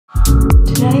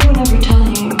anyone ever tell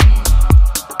you?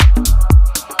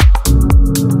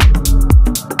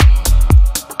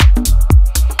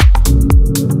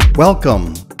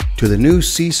 Welcome to the new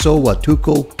Bayside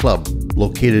Huatulco Club,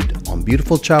 located on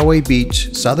beautiful Chahue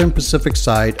Beach, southern Pacific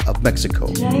side of Mexico.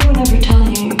 Did anyone ever tell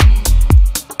you?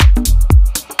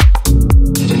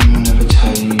 Did anyone ever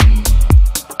tell you?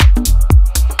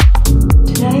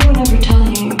 Did anyone ever tell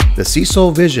you? The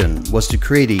Bayside vision was to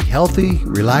create a healthy,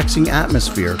 relaxing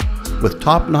atmosphere with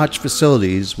top-notch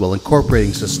facilities while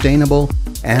incorporating sustainable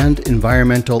and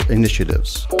environmental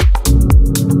initiatives.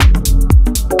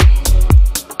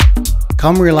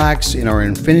 Come relax in our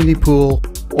infinity pool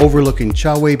overlooking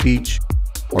Chahue Beach,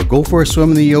 or go for a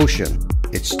swim in the ocean.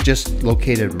 It's just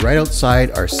located right outside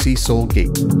our Bayside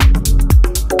gate.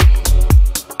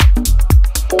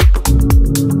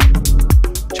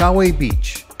 Chahue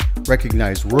Beach,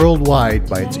 recognized worldwide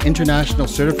by its international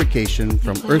certification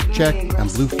from EarthCheck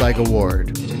and Blue Flag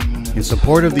Award. In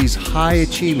support of these high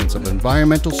achievements of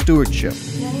environmental stewardship,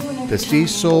 the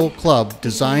Bayside Club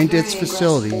designed its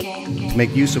facility to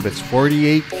make use of its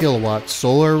 48 kilowatt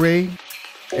solar array,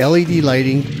 LED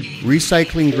lighting,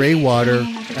 recycling gray water,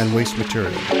 and waste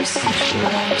material.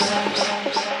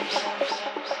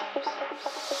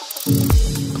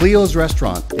 Cleo's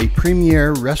Restaurant, a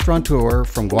premier restaurateur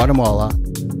from Guatemala,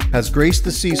 has graced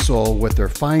the Bayside with their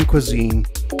fine cuisine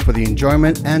for the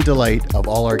enjoyment and delight of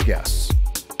all our guests.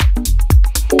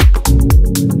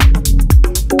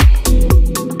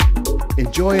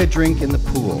 Enjoy a drink in the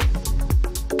pool,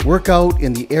 work out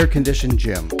in the air-conditioned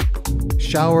gym,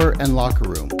 shower and locker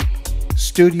room,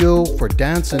 studio for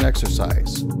dance and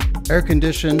exercise,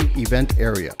 air-conditioned event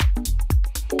area,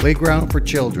 playground for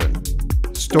children,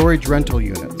 storage rental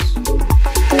units.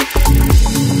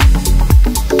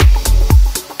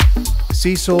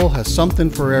 Bayside has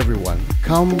something for everyone.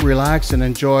 Come relax and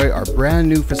enjoy our brand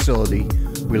new facility.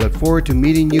 We look forward to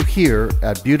meeting you here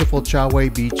at beautiful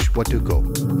Chahue Beach, Huatulco.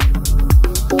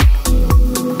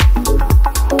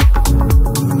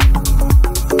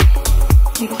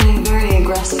 You play a very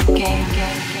aggressive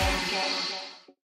game.